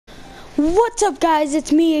What's up, guys?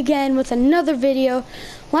 It's me again with another video.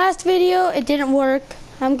 Last video, it didn't work.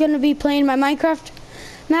 I'm gonna be playing my Minecraft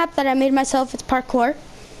map that I made myself. It's parkour.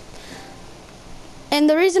 And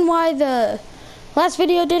the reason why the last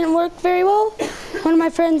video didn't work very well, one of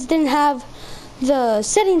my friends didn't have the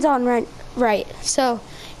settings on right, so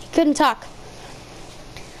he couldn't talk.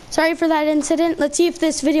 Sorry for that incident. Let's see if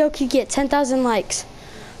this video could get 10,000 likes.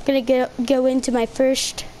 I'm gonna go into my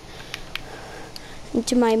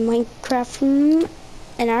Minecraft room,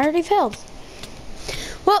 and I already failed.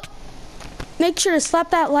 Well, make sure to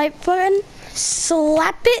slap that like button,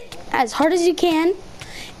 slap it as hard as you can,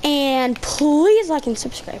 and please like and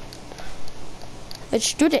subscribe.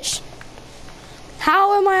 Let's do this.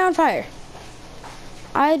 How am I on fire?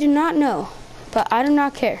 I do not know, but I do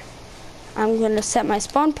not care. I'm gonna set my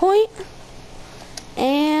spawn point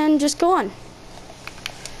and just go on.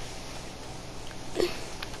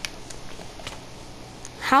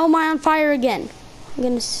 How am I on fire again? I'm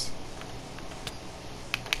gonna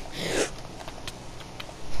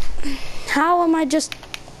how am I just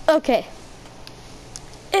okay.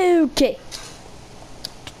 Okay.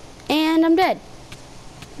 And I'm dead.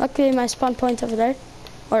 Luckily my spawn point's over there.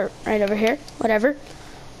 Or right over here. Whatever.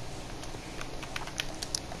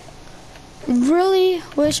 Really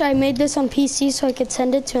wish I made this on PC so I could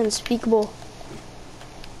send it to Unspeakable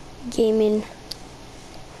Gaming.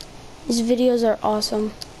 These videos are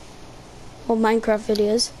awesome. Well, Minecraft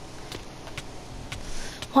videos.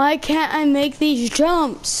 Why can't I make these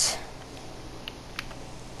jumps?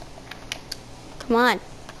 Come on.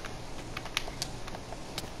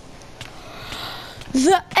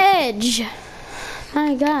 The edge.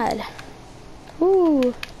 My God.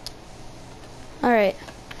 Ooh. Alright.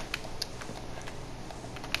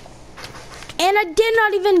 And I did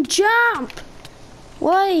not even jump.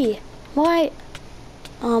 Why? Why?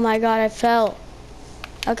 Oh my God, I fell.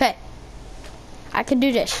 Okay. I can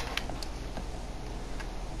do this.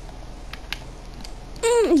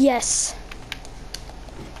 Yes.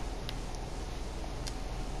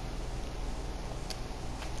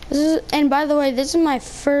 And by the way, this is my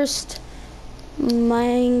first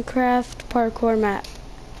Minecraft parkour map.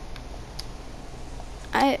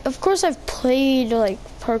 Of course I've played like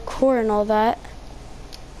parkour and all that.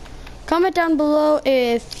 Comment down below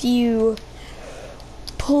if you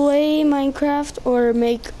play Minecraft or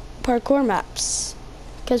make parkour maps,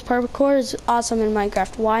 because parkour is awesome in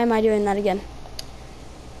Minecraft. Why am I doing that again?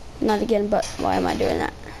 Not again, but why am I doing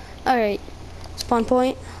that? Alright, spawn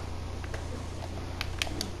point,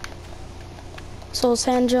 soul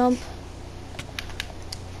sand jump.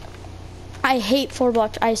 I hate floor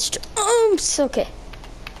block ice jumps. Okay,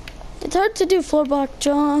 it's hard to do floor block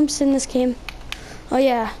jumps in this game. Oh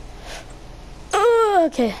yeah.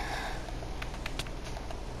 Okay.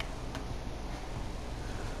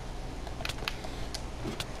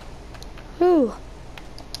 Ooh.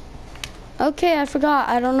 Okay, I forgot.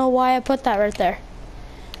 I don't know why I put that right there.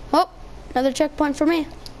 Oh, another checkpoint for me.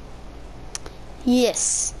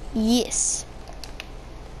 Yes, yes.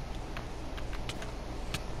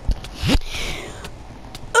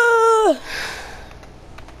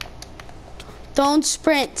 Don't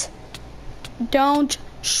sprint. Don't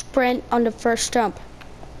sprint on the first jump.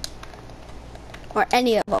 Or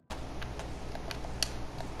any of them.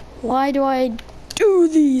 Why do I do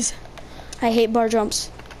these? I hate bar jumps.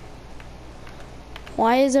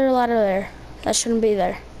 Why is there a ladder there? That shouldn't be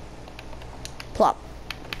there. Plop.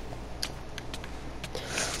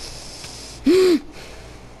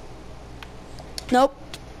 Nope.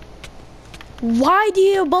 Why do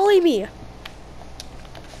you bully me?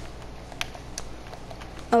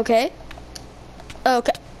 Okay.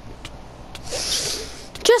 Okay.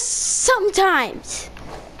 Just sometimes.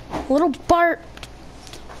 Little Bart.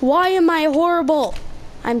 Why am I horrible?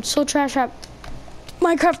 I'm so trash at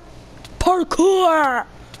Minecraft parkour.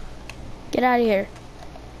 Get out of here.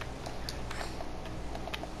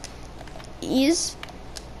 Ease.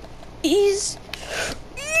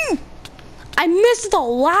 I missed the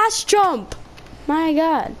last jump. My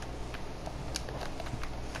God.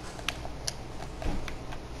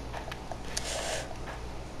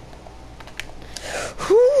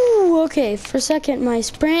 Whew, okay, for a second my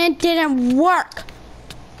sprint didn't work.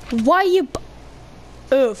 Why you...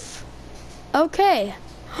 Oof. Okay.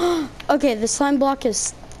 Okay, the slime block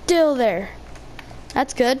is still there.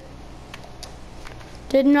 That's good.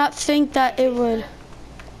 Did not think that it would.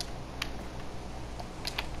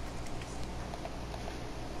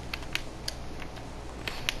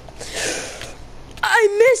 I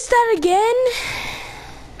missed that again?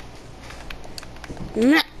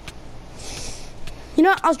 You know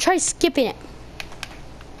what? I'll try skipping it.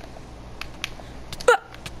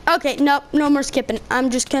 Okay, nope, no more skipping. I'm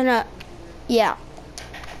just gonna, yeah.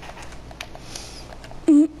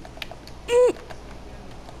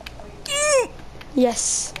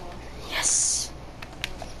 Yes, yes.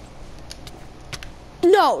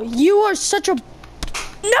 No, you are such a,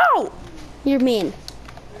 no! You're mean.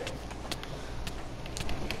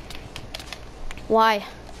 Why?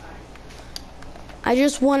 I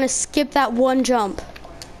just want to skip that one jump.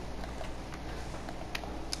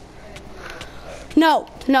 No,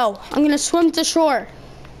 no, I'm gonna swim to shore.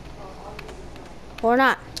 Or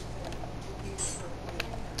not.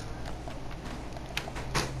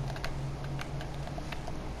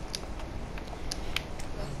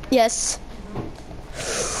 Yes.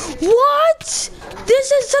 What?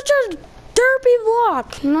 This is such a derpy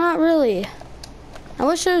block. Not really. I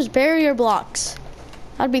wish there was barrier blocks.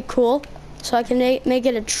 That'd be cool. So I can make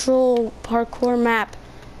it a true parkour map.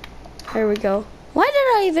 There we go. Why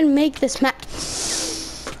did I even make this map?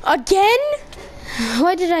 Again?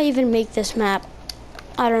 Why did I even make this map?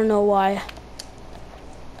 I don't know why.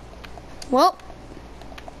 Well.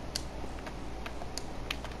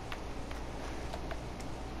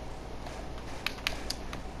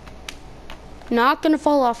 Not gonna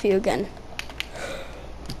fall off you again.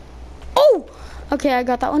 Oh! Okay, I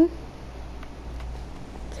got that one.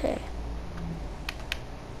 Okay.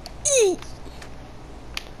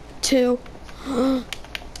 Two.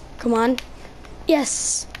 Come on.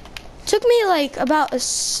 Yes. Took me like about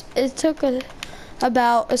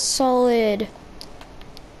about a solid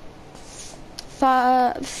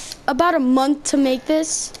about a month to make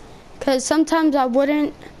this, because sometimes I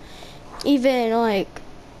wouldn't even like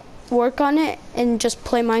work on it and just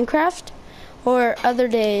play Minecraft, or other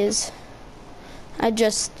days I'd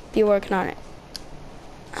just be working on it.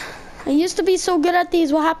 I used to be so good at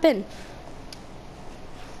these. What happened?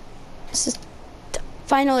 This is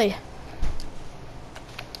finally.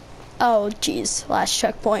 Oh geez, last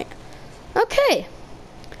checkpoint. Okay.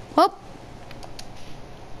 Well.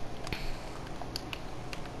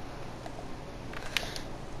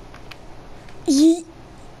 Yeet.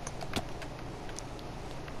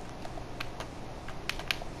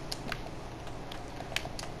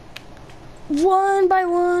 One by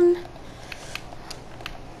one.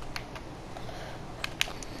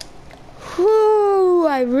 Whew,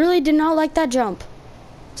 I really did not like that jump.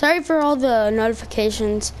 Sorry for all the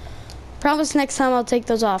notifications. Promise next time I'll take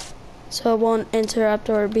those off, so it won't interrupt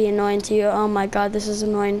or be annoying to you. Oh my god, this is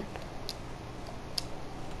annoying.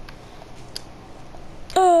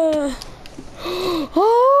 Oh,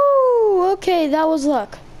 okay, that was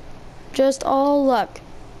luck. Just all luck.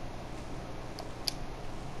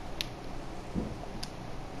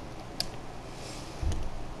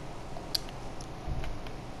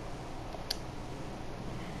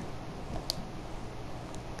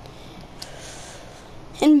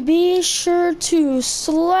 And be sure to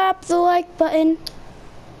slap the like button.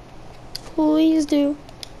 Please do.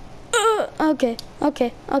 Okay,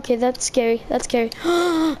 that's scary. That's scary.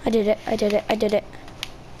 I did it.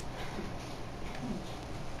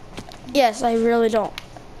 Yes, I really don't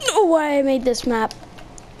know why I made this map.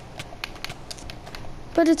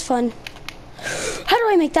 But it's fun. How do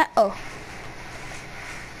I make that? Oh.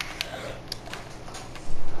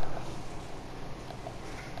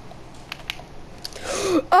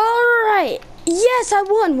 Alright. Yes, I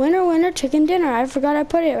won. Winner, winner, chicken dinner. I forgot I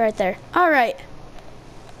put it right there. Alright.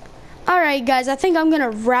 Alright, guys. I think I'm going to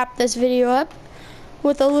wrap this video up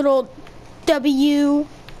with a little W.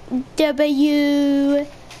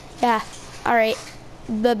 Yeah. Alright.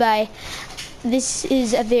 Bye-bye. This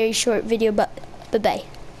is a very short video, but bye-bye.